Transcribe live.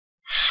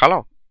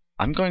Hello,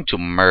 I'm going to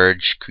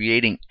merge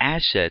creating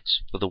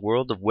assets for the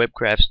world of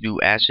Webcraft's new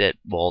asset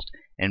vault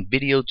and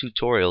video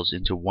tutorials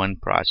into one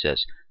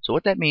process. So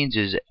what that means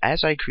is,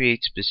 as I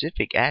create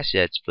specific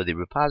assets for the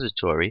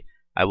repository,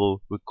 I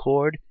will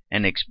record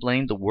and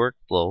explain the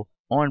workflow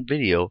on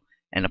video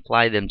and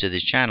apply them to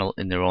this channel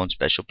in their own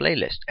special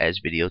playlist as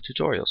video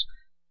tutorials.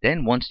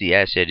 Then once the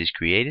asset is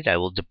created, I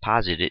will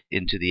deposit it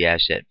into the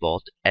asset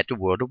vault at the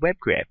world of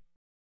Webcraft.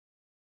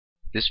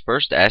 This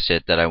first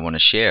asset that I want to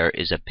share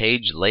is a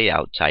page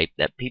layout type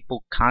that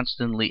people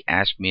constantly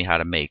ask me how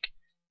to make.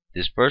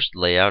 This first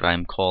layout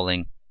I'm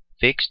calling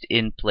fixed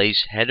in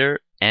place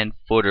header and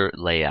footer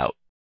layout.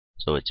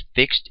 So it's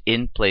fixed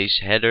in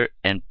place header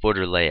and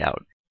footer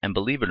layout. And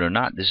believe it or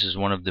not, this is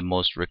one of the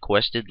most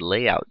requested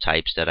layout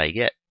types that I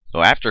get.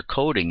 So after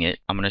coding it,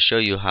 I'm going to show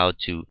you how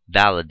to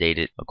validate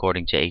it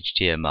according to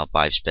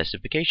HTML5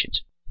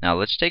 specifications. Now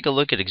let's take a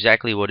look at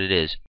exactly what it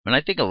is. And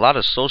I think a lot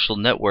of social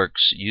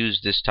networks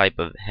use this type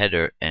of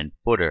header and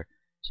footer.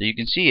 So you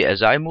can see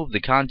as I move the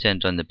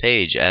content on the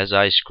page, as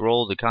I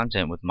scroll the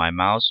content with my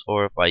mouse,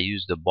 or if I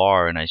use the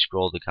bar and I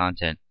scroll the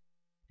content,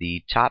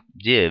 the top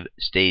div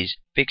stays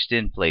fixed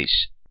in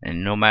place.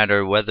 And no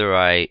matter whether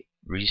I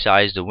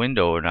resize the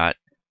window or not.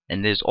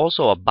 And there's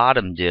also a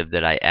bottom div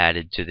that I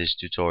added to this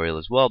tutorial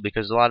as well,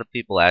 because a lot of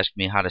people ask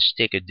me how to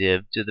stick a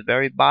div to the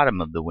very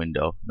bottom of the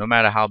window, no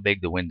matter how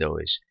big the window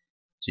is.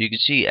 So you can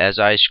see as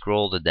I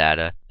scroll the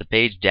data, the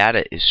page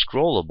data is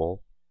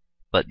scrollable,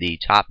 but the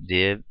top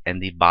div and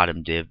the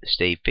bottom div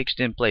stay fixed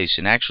in place.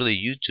 And actually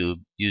YouTube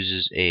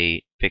uses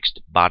a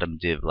fixed bottom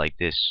div like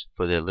this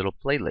for their little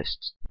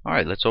playlists.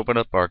 Alright, let's open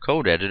up our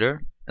code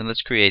editor and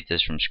let's create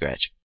this from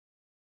scratch.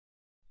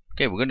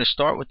 Okay, we're going to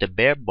start with the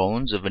bare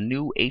bones of a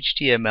new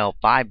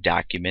HTML5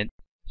 document.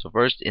 So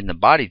first, in the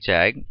body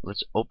tag,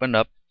 let's open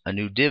up a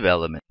new div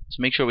element. Let's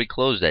make sure we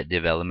close that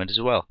div element as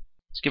well.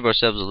 Let's give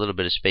ourselves a little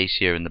bit of space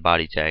here in the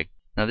body tag.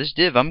 Now this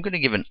div, I'm going to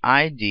give an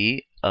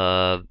ID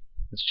of,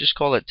 let's just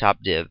call it top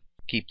div.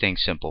 Keep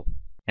things simple.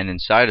 And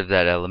inside of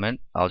that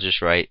element, I'll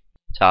just write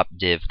top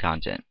div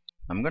content.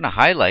 I'm going to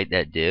highlight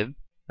that div.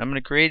 I'm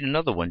going to create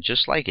another one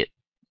just like it,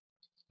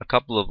 a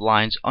couple of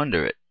lines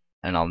under it,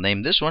 and I'll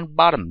name this one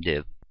bottom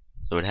div.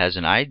 So it has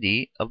an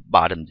ID of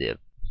bottom div.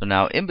 So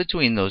now in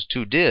between those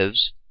two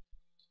divs,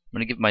 I'm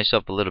going to give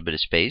myself a little bit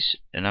of space,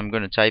 and I'm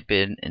going to type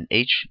in an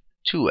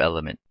H2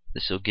 element.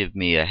 This will give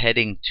me a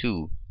heading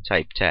 2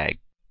 type tag.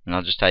 And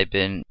I'll just type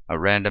in a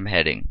random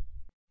heading.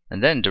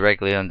 And then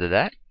directly under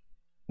that,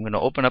 I'm going to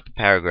open up a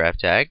paragraph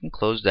tag and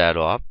close that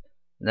off.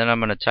 And then I'm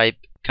going to type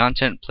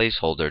content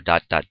placeholder ...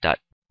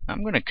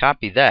 I'm going to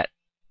copy that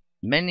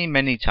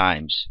many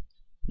times.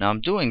 Now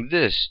I'm doing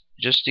this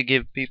just to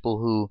give people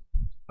who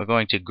are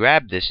going to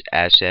grab this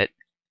asset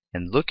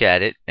and look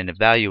at it and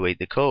evaluate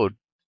the code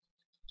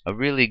a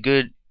really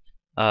good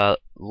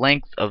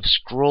length of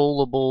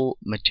scrollable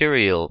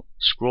material,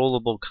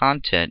 scrollable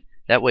content.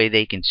 That way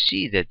they can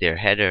see that their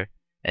header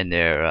and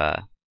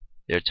their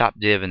top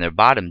div and their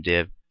bottom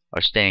div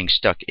are staying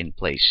stuck in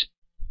place.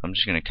 I'm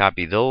just going to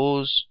copy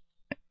those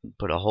and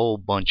put a whole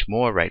bunch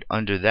more right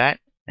under that,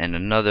 and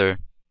another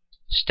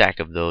stack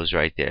of those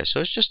right there. So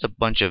it's just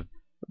a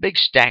big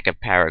stack of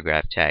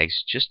paragraph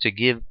tags just to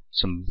give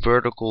some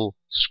vertical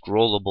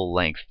scrollable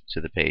length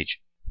to the page.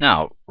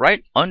 Now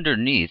right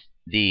underneath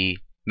the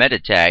meta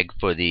tag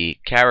for the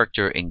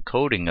character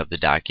encoding of the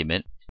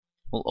document,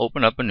 we'll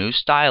open up a new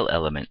style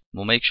element.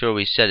 We'll make sure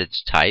we set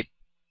its type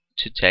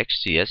to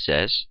text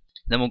CSS.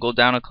 Then we'll go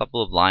down a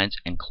couple of lines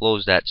and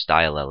close that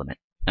style element.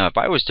 Now if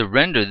I was to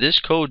render this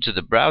code to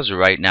the browser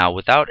right now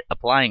without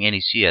applying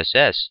any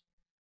CSS,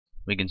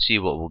 we can see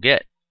what we'll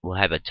get. We'll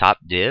have a top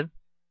div,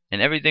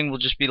 and everything will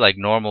just be like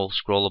normal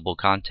scrollable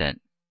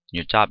content.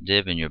 Your top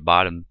div and your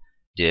bottom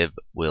div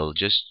will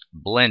just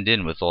blend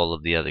in with all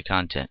of the other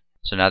content.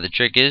 So now the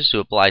trick is to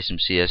apply some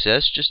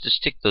CSS just to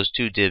stick those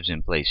two divs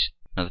in place.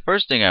 Now the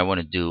first thing I want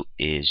to do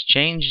is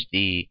change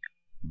the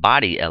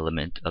body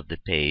element of the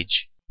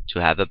page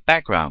to have a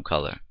background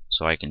color.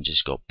 So I can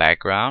just go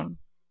background,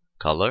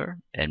 color,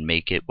 and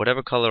make it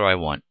whatever color I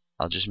want.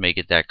 I'll just make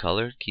it that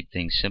color, keep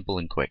things simple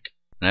and quick.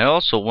 And I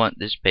also want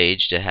this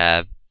page to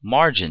have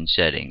margin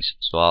settings.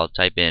 So I'll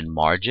type in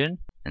margin,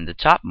 and the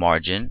top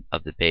margin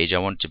of the page I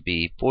want to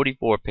be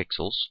 44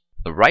 pixels.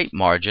 The right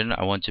margin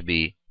I want to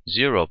be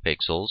 0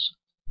 pixels.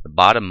 The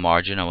bottom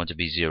margin I want to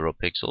be 0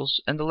 pixels,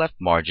 and the left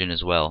margin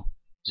as well,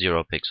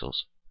 0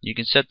 pixels. You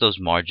can set those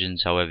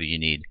margins however you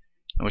need.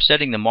 And we're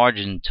setting the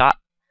margin top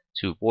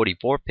to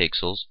 44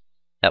 pixels.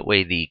 That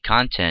way the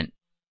content,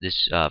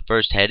 this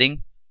first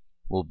heading,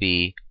 will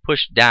be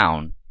pushed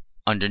down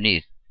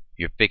underneath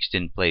your fixed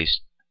in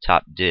place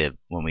top div.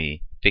 When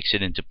we fix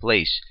it into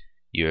place,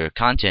 your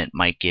content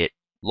might get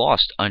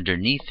lost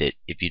underneath it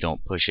if you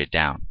don't push it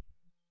down.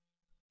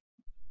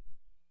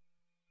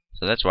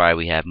 So that's why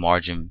we have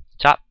margin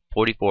top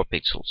 44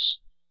 pixels.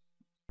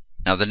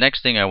 Now the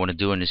next thing I want to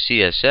do in the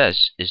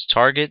CSS is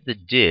target the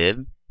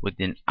div with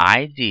an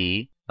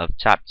ID of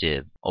top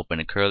div. Open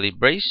a curly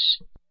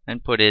brace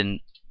and put in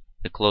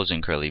the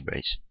closing curly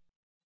brace.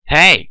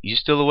 Hey, you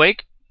still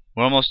awake?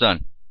 We're almost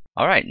done.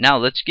 Alright, now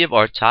let's give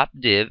our top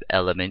div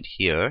element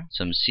here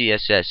some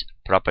CSS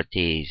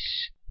properties.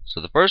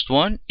 So the first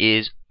one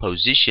is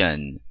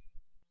position.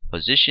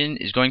 Position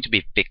is going to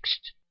be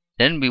fixed.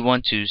 Then we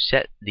want to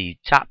set the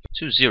top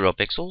to 0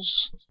 pixels,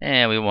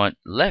 and we want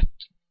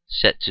left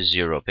set to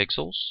 0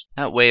 pixels.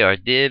 That way our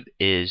div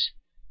is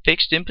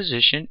fixed in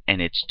position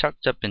and it's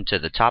tucked up into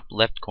the top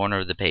left corner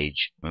of the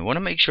page. We want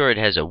to make sure it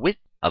has a width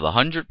of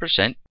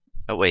 100%.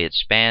 That way it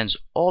spans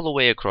all the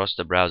way across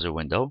the browser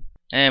window.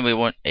 And we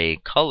want a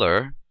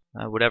color,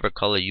 whatever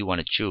color you want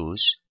to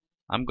choose.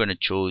 I'm going to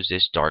choose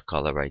this dark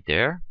color right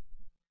there.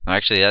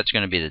 Actually, that's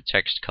going to be the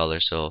text color,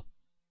 so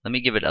let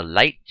me give it a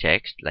light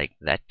text like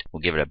that.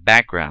 We'll give it a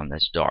background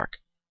that's dark.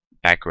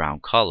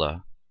 Background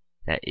color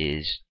that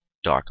is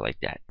dark like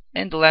that.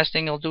 And the last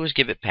thing I'll do is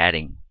give it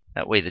padding.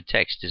 That way the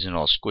text isn't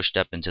all squished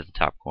up into the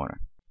top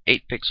corner.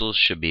 8 pixels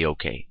should be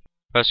okay.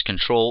 Press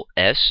Ctrl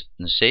S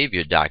and save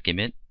your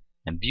document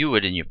and view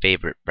it in your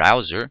favorite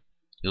browser.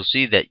 You'll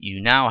see that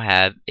you now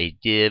have a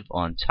div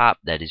on top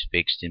that is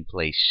fixed in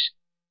place.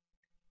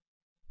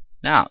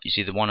 Now, you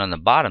see the one on the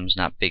bottom is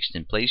not fixed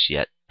in place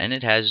yet, and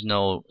it has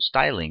no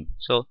styling.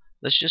 So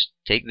let's just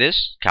take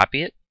this,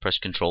 copy it, press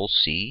Ctrl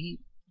C,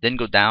 then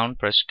go down,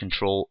 press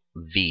Ctrl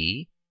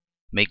V,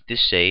 make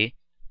this say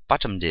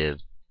bottom div.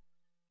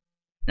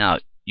 Now,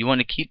 you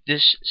want to keep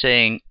this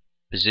saying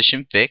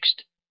position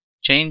fixed,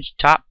 change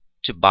top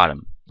to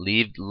bottom,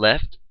 leave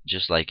left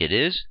just like it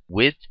is,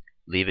 width,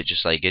 leave it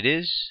just like it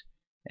is,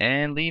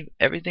 and leave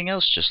everything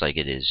else just like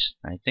it is.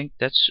 I think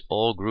that's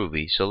all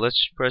groovy. So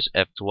let's press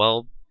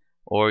F12,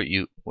 or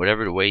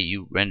whatever way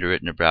you render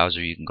it in the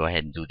browser, you can go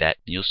ahead and do that.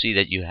 You'll see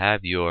that you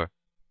have your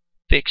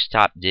fixed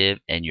top div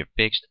and your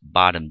fixed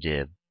bottom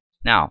div.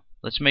 Now,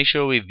 let's make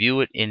sure we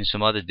view it in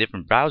some other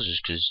different browsers,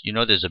 because you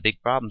know there's a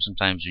big problem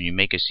sometimes when you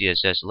make a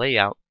CSS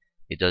layout.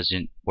 It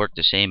doesn't work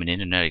the same in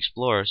Internet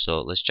Explorer,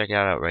 so let's check it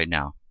out right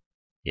now.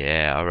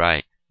 Yeah,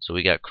 alright. So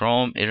we got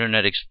Chrome,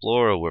 Internet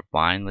Explorer, we're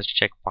fine. Let's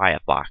check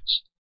Firefox.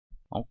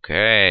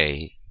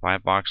 Okay,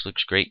 Firefox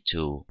looks great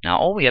too. Now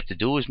all we have to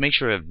do is make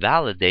sure it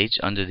validates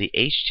under the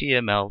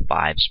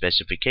HTML5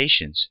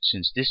 specifications,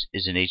 since this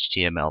is an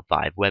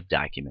HTML5 web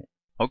document.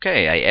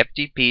 Okay, I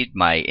FTP'd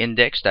my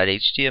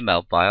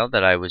index.html file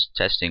that I was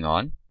testing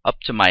on up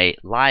to my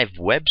live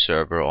web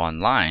server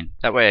online.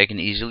 That way I can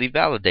easily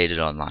validate it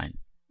online.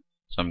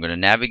 So I'm going to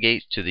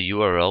navigate to the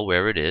URL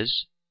where it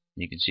is.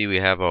 You can see we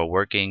have our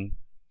working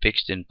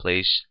fixed in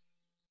place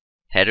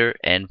header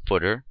and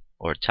footer,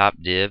 or top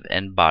div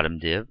and bottom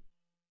div.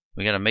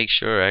 We got to make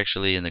sure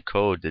actually in the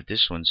code that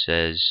this one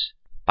says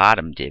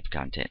bottom div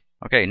content.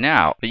 Okay,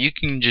 now you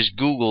can just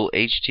Google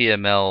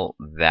HTML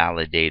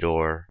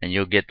validator and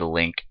you'll get the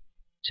link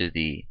to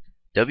the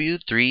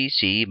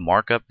W3C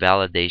markup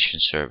validation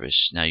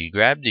service. Now you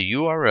grab the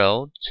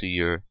URL to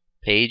your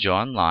page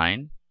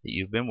online that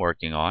you've been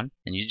working on,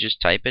 and you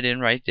just type it in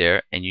right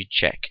there and you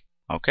check.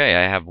 Okay,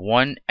 I have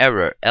one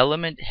error.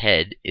 Element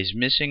head is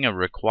missing a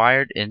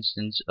required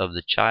instance of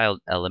the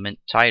child element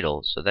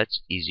title. So that's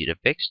easy to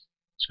fix.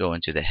 Let's go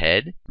into the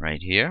head right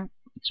here.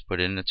 Let's put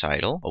in the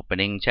title,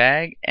 opening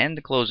tag, and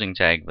the closing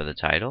tag for the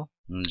title.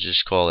 And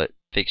just call it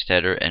fixed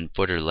header and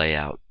footer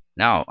layout.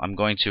 Now I'm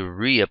going to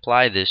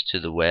reapply this to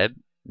the web,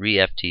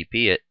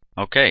 re-FTP it.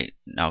 Okay,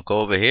 now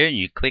go over here and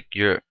you click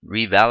your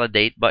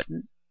revalidate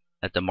button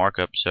at the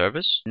markup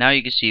service. Now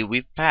you can see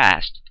we've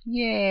passed.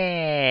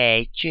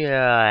 Yay,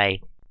 joy!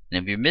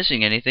 And if you're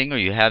missing anything or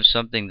you have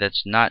something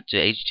that's not to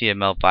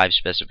HTML5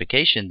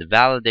 specification, the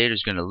validator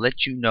is going to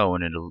let you know,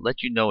 and it'll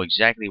let you know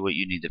exactly what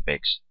you need to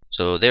fix.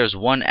 So there's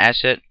one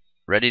asset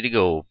ready to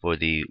go for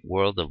the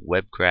world of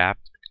WebCraft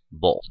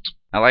Vault.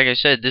 Now like I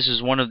said, this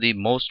is one of the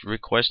most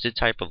requested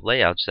type of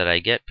layouts that I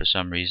get for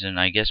some reason.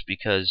 I guess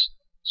because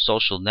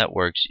social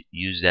networks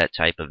use that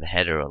type of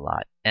header a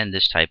lot, and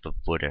this type of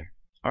footer.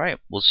 Alright,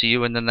 we'll see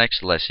you in the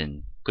next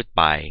lesson.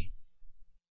 Goodbye.